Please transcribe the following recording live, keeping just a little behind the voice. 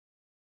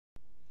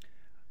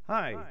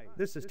Hi,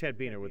 this is Ted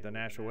Beener with the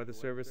National Weather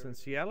Service in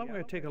Seattle. I'm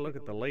going to take a look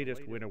at the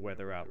latest winter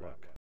weather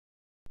outlook.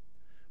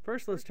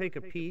 First, let's take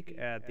a peek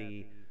at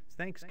the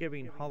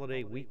Thanksgiving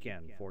holiday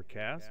weekend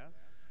forecast.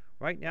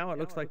 Right now, it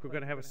looks like we're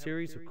going to have a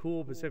series of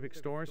cool Pacific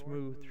storms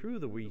move through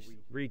the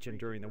region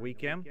during the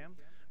weekend.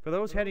 For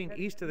those heading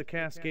east of the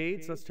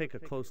Cascades, let's take a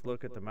close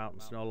look at the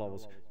mountain snow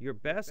levels. Your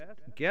best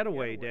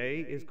getaway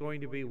day is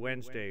going to be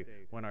Wednesday,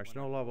 when our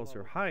snow levels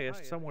are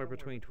highest, somewhere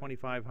between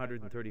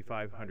 2,500 and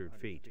 3,500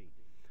 feet.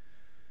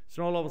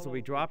 Snow levels will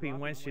be dropping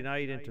Wednesday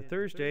night into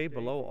Thursday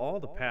below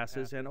all the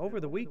passes, and over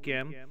the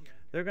weekend,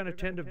 they're going to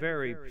tend to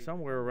vary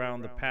somewhere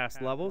around the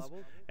pass levels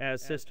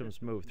as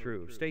systems move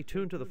through. Stay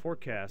tuned to the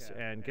forecast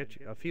and get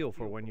a feel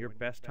for when your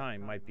best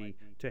time might be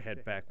to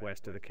head back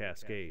west of the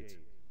Cascades.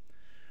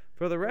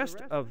 For the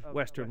rest of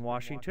western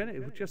Washington,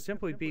 it would just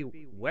simply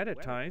be wet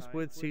at times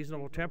with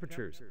seasonable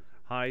temperatures.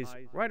 Highs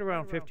right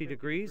around 50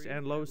 degrees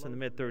and lows in the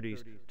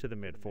mid-30s to the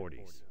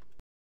mid-40s.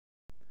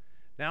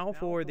 Now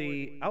for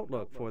the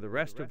outlook for the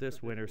rest of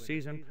this winter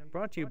season,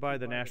 brought to you by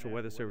the National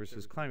Weather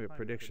Service's Climate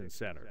Prediction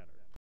Center.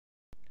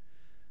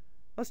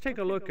 Let's take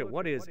a look at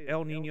what is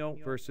El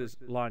Niño versus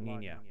La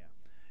Niña.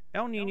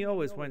 El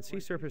Niño is when sea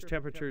surface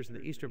temperatures in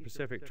the eastern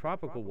Pacific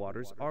tropical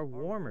waters are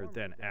warmer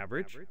than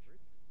average.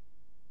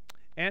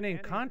 And in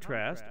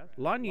contrast,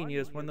 La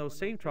Niña is when those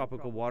same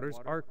tropical waters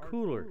are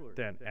cooler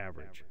than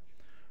average.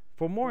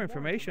 For more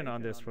information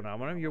on this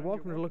phenomenon, you're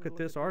welcome to look at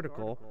this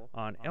article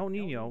on El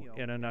Niño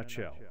in a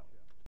nutshell.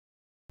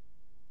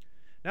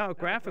 Now a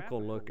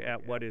graphical look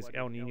at what is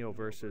El Niño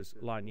versus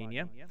La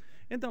Niña.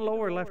 In the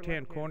lower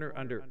left-hand corner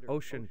under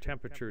ocean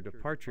temperature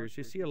departures,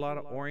 you see a lot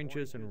of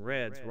oranges and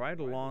reds right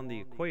along the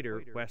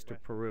equator west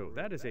of Peru.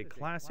 That is a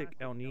classic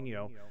El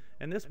Niño,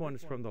 and this one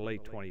is from the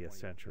late 20th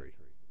century.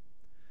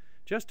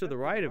 Just to the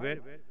right of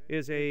it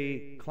is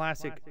a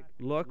classic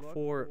look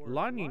for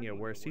La Niña,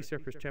 where sea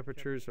surface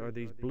temperatures are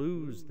these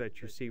blues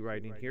that you see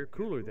right in here,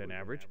 cooler than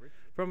average,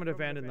 from an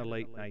event in the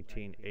late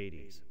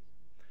 1980s.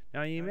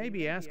 Now, you may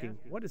be asking,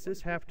 what does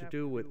this have to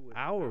do with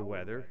our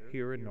weather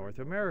here in North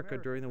America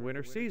during the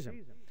winter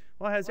season?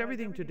 Well, it has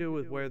everything to do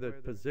with where the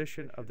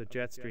position of the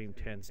jet stream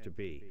tends to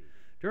be.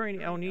 During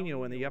El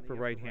Niño in the upper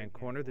right-hand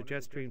corner, the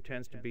jet stream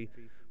tends to be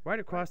right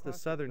across the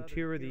southern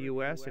tier of the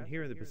U.S., and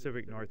here in the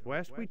Pacific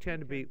Northwest, we tend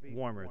to be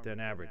warmer than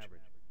average.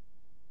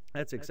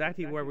 That's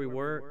exactly where we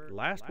were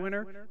last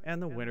winter and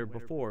the winter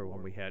before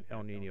when we had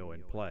El Niño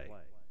in play.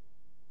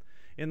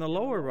 In the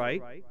lower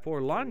right,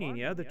 for La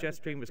Niña, the jet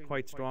stream is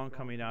quite strong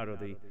coming out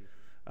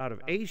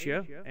of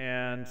Asia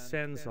and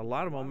sends a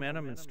lot of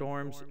momentum and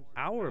storms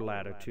our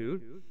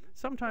latitude.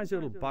 Sometimes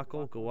it'll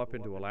buckle, go up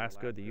into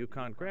Alaska, the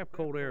Yukon, grab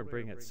cold air and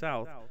bring it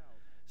south.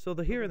 So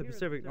here in the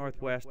Pacific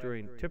Northwest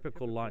during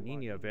typical La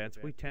Niña events,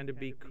 we tend to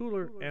be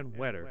cooler and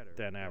wetter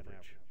than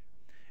average.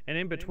 And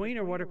in between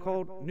are what are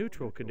called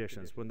neutral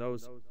conditions, when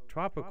those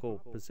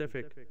tropical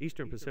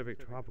eastern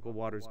Pacific tropical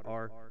waters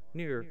are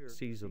near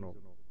seasonal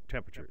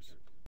temperatures.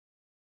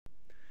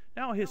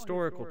 Now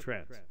historical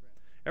trends.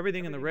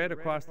 Everything in the red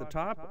across the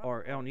top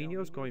are El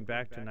Niños going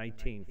back to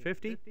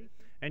 1950,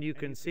 and you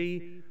can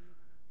see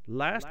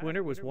last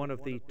winter was one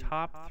of the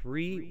top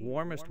 3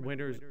 warmest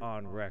winters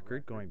on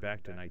record going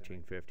back to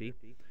 1950.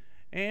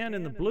 And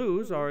in the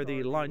blues are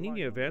the La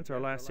Niña events. Our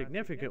last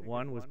significant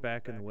one was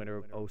back in the winter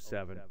of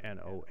 07 and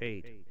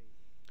 08.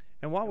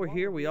 And while we're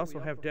here, we also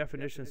have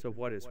definitions of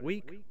what is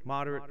weak,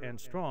 moderate, and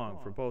strong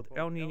for both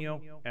El Niño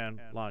and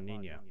La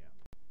Niña.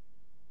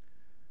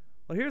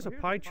 Well, here's a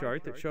pie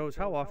chart that shows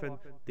how often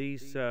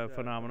these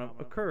phenomena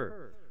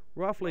occur.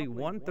 Roughly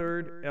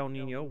 1/3 El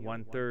Niño,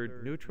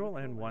 1/3 neutral,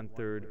 and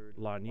 1/3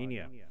 La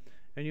Niña.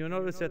 And you'll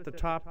notice at the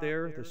top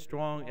there, the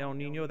strong El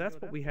Niño,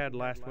 that's what we had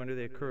last winter.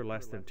 They occur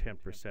less than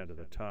 10% of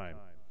the time.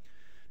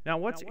 Now,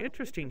 what's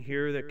interesting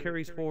here that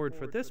carries forward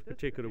for this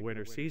particular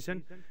winter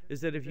season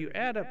is that if you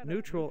add up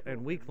neutral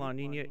and weak La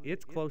Niña,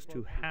 it's close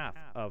to half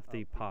of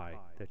the pie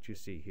that you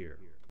see here.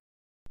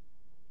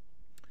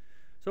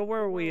 So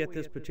where are we at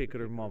this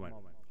particular moment?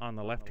 On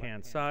the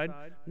left-hand side,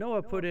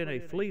 NOAA put in a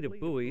fleet of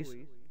buoys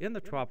in the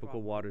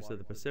tropical waters of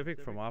the Pacific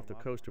from off the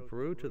coast of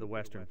Peru to the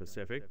western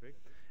Pacific,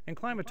 and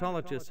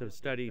climatologists have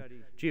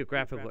studied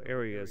geographical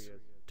areas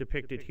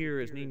depicted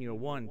here as Niño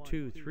 1,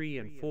 2, 3,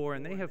 and 4,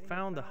 and they have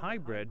found the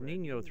hybrid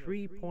Niño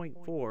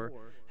 3.4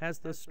 has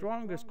the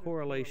strongest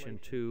correlation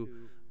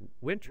to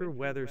winter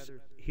weather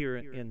here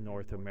in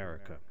North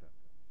America.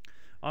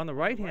 On the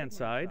right-hand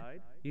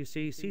side, you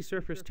see sea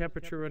surface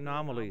temperature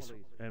anomalies,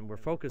 and we're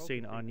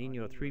focusing on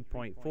Niño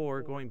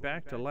 3.4. Going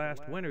back to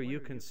last winter, you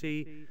can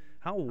see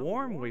how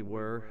warm we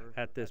were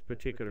at this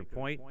particular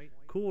point,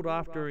 cooled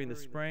off during the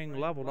spring,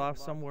 leveled off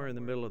somewhere in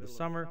the middle of the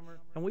summer,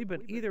 and we've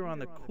been either on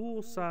the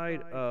cool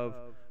side of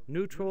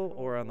neutral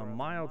or on the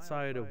mild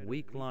side of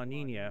weak La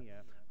Niña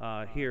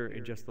here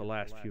in just the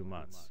last few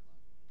months.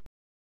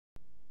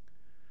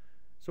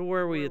 So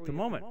where are we at the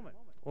moment?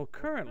 Well,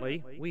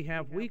 currently, we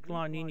have weak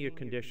La Niña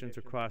conditions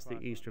across the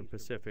eastern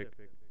Pacific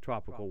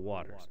tropical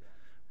waters.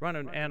 Run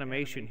an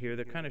animation here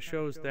that kind of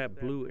shows that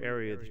blue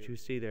area that you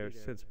see there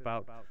since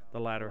about the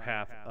latter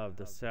half of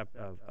the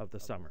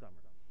summer.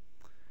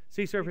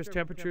 Sea surface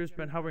temperature has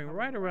been hovering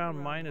right around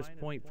minus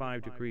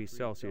 0.5 degrees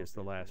Celsius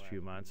the last few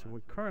months, and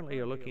we currently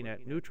are looking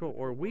at neutral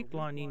or weak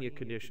La Niña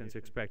conditions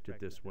expected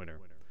this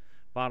winter.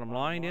 Bottom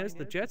line is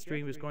the jet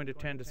stream is going to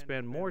tend to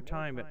spend more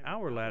time at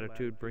our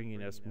latitude,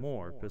 bringing us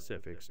more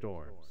Pacific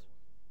storms.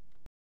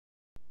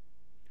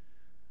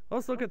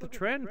 Let's look at the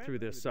trend through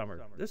this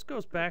summer. This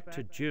goes back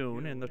to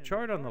June, and the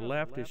chart on the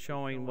left is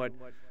showing what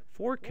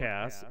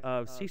forecasts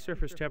of sea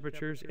surface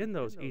temperatures in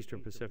those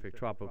eastern Pacific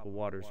tropical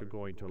waters are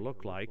going to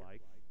look like.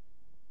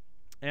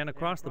 And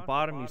across the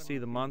bottom you see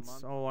the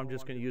months. I'm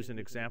just going to use an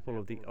example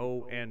of the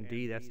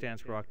OND. That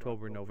stands for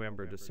October,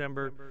 November,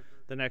 December.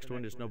 The next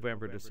one is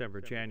November,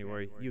 December,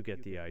 January. You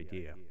get the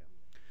idea.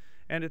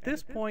 And at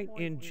this point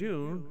in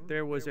June,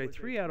 there was a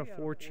 3 out of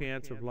 4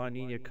 chance of La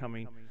Niña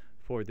coming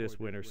for this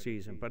winter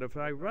season. But if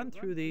I run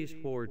through these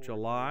for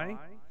July,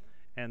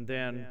 and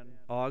then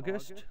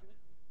August,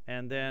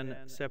 and then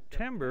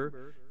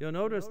September, you'll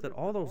notice that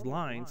all those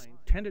lines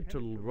tended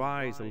to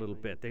rise a little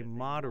bit. They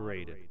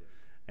moderated.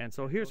 And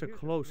so here's a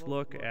close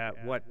look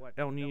at what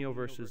El Niño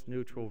versus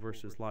neutral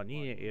versus La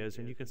Niña is,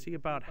 and you can see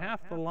about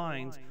half the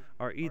lines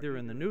are either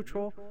in the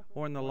neutral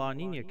or in the La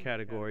Niña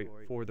category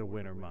for the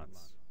winter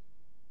months.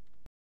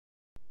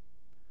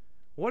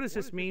 What does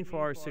this mean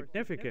for our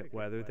significant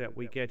weather that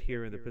we get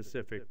here in the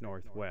Pacific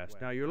Northwest?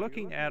 Now you're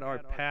looking at our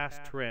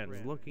past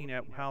trends, looking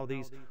at how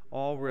these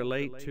all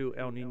relate to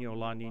El Niño,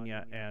 La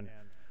Niña, and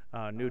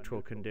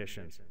neutral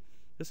conditions.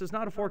 This is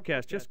not a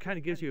forecast, just kind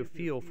of gives you a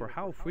feel for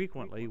how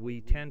frequently we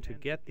tend to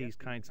get these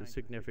kinds of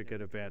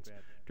significant events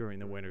during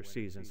the winter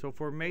season. So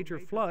for major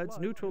floods,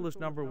 neutral is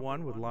number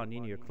 1 with La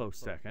Niña a close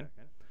second.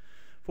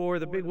 For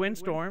the big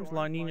windstorms,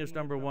 La Niña is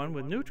number 1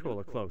 with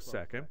neutral a close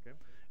second.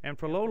 And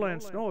for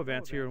lowland snow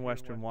events here in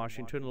western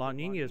Washington, La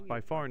Niña is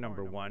by far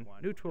number 1,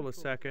 neutral is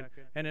second,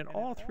 and in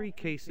all 3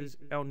 cases,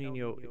 El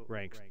Niño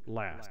ranks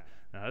last.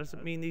 Now, that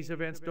doesn't mean these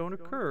events don't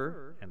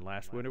occur, and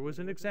last winter was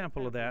an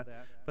example of that,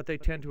 but they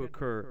tend to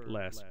occur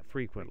less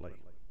frequently.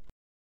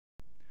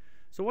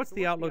 So what's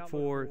the outlook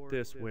for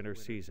this winter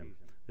season?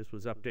 This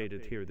was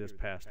updated here this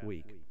past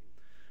week.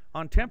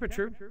 On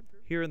temperature,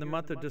 here in the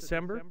month of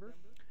December,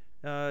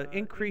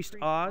 increased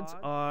odds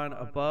on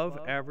above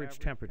average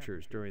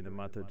temperatures during the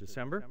month of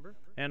December.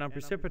 And on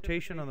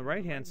precipitation on the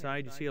right-hand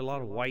side, you see a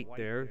lot of white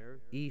there.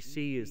 EC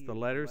is the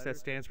letters. That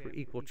stands for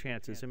equal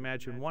chances.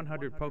 Imagine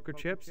 100 poker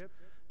chips.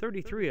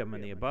 33 of them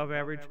in the above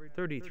average,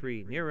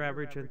 33 near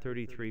average, and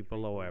 33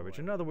 below average.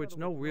 In other words,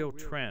 no real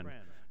trend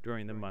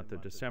during the month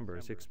of December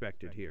is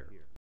expected here.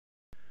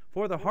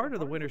 For the heart of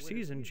the winter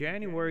season,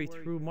 January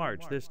through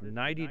March, this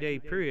 90-day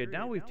period,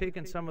 now we've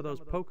taken some of those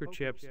poker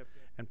chips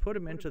and put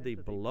them into the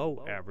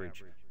below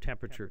average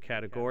temperature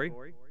category,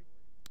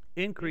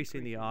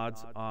 increasing the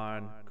odds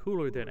on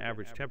cooler than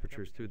average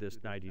temperatures through this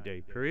 90-day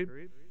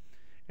period.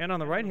 And on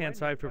the right-hand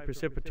side for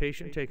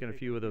precipitation, taking a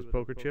few of those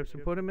poker chips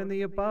and put them in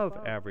the above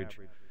average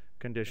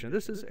condition.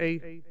 This is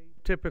a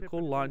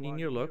typical La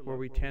Niña look where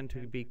we tend to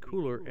be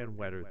cooler and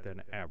wetter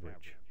than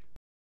average.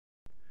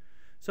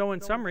 So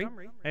in summary,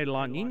 a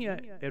La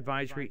Niña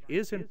advisory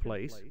is in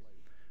place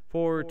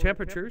for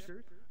temperatures,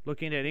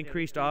 looking at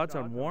increased odds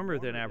on warmer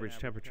than average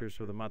temperatures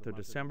for the month of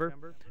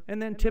December, and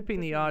then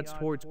tipping the odds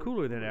towards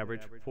cooler than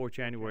average for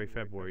January,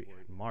 February,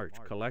 and March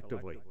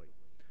collectively.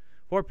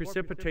 For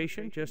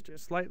precipitation, just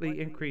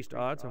slightly increased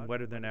odds on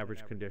wetter than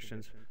average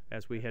conditions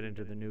as we head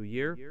into the new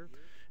year.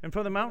 And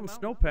for the mountain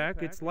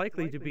snowpack, it's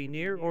likely to be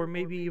near or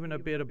maybe even a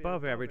bit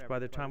above average by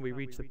the time we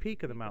reach the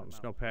peak of the mountain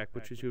snowpack,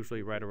 which is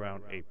usually right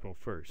around April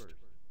 1st.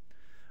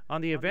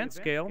 On the event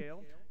scale,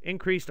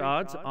 increased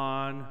odds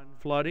on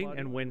flooding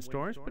and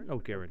windstorms, but no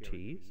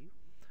guarantees.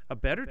 A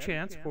better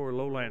chance for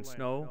lowland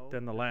snow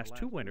than the last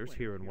 2 winters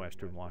here in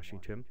western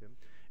Washington.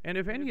 And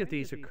if any of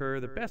these occur,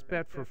 the best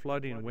bet for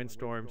flooding and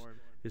windstorms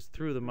is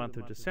through the month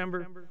of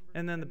December,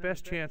 and then the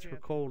best chance for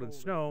cold and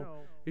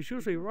snow is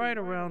usually right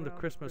around the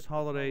Christmas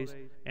holidays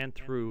and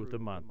through the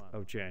month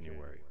of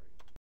January.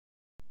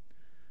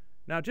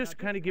 Now, just to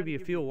kind of give you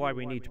a feel why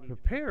we need to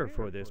prepare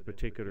for this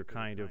particular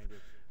kind of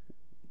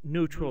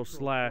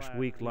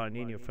neutral/weak La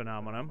Niña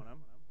phenomenon,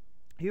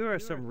 here are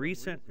some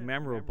recent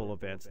memorable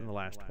events in the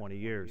last 20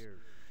 years.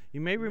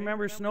 You may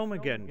remember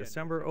Snowmageddon,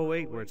 December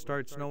 08, where it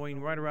started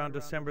snowing right around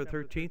December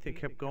 13th and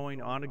kept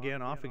going on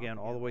again, off again,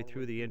 all the way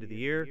through the end of the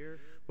year,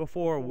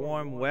 before a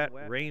warm, wet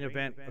rain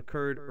event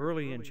occurred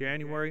early in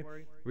January,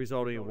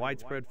 resulting in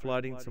widespread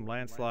flooding, some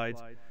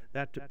landslides.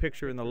 That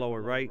picture in the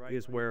lower right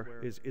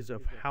is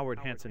of Howard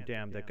Hansen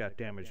Dam that got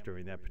damaged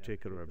during that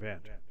particular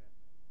event.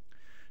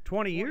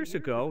 20 years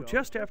ago,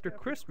 just after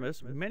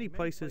Christmas, many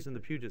places in the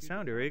Puget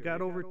Sound area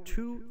got over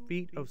 2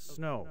 feet of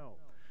snow.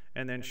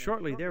 And then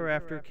shortly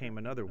thereafter came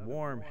another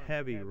warm,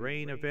 heavy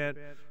rain event,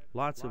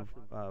 lots of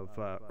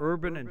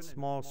urban and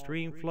small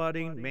stream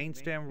flooding, main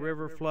stem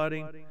river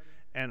flooding,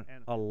 and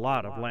a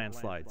lot of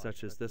landslides,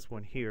 such as this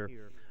one here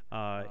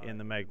in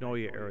the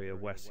Magnolia area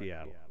of West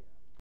Seattle.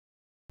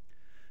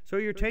 So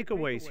your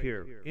takeaways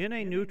here. In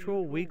a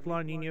neutral, weak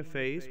La Niña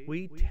phase,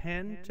 we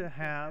tend to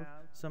have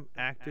some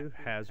active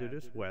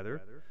hazardous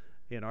weather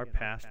in our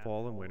past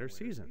fall and winter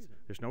seasons.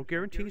 There's no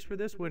guarantees for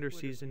this winter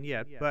season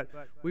yet, but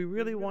we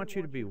really want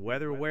you to be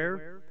weather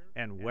aware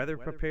and weather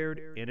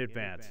prepared in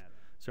advance.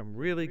 Some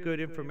really good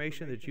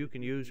information that you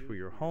can use for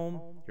your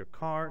home, your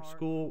car,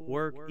 school,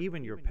 work,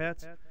 even your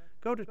pets.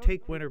 Go to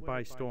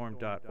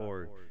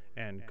takewinterbystorm.org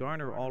and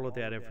garner all of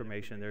that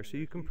information there so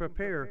you can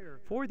prepare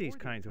for these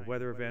kinds of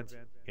weather events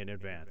in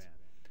advance.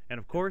 And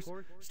of course,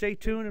 stay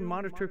tuned and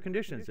monitor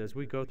conditions as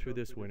we go through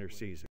this winter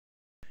season.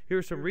 Here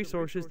are some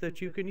resources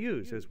that you can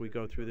use as we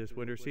go through this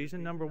winter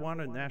season. Number one,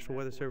 on the National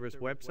Weather Service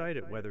website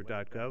at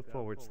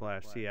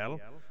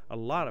weather.gov/Seattle. A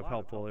lot of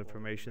helpful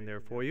information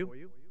there for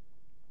you.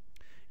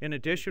 In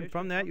addition,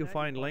 from that, you'll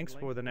find links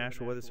for the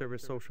National Weather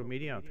Service social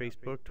media on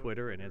Facebook,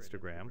 Twitter, and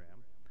Instagram.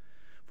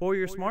 For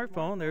your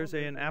smartphone, there's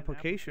an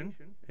application.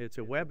 It's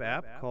a web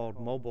app called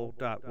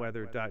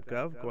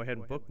mobile.weather.gov. Go ahead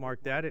and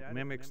bookmark that. It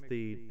mimics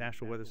the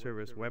National Weather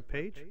Service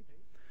webpage.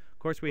 Of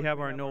course, we have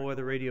our No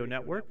Weather Radio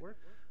Network.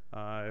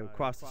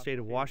 Across the state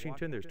of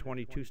Washington, there's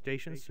 22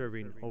 stations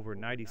serving over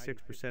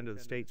 96% of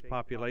the state's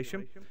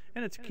population,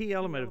 and it's a key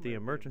element of the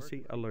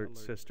emergency alert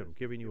system,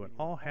 giving you an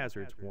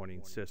all-hazards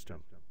warning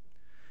system.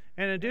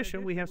 In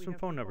addition, we have some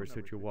phone numbers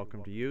that you're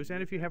welcome to use,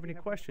 and if you have any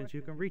questions,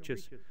 you can reach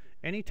us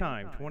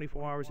anytime,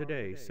 24 hours a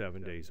day,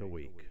 7 days a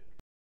week.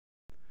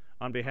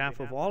 On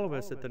behalf of all of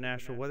us at the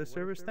National Weather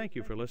Service, thank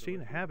you for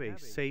listening. Have a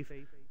safe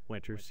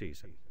winter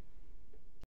season.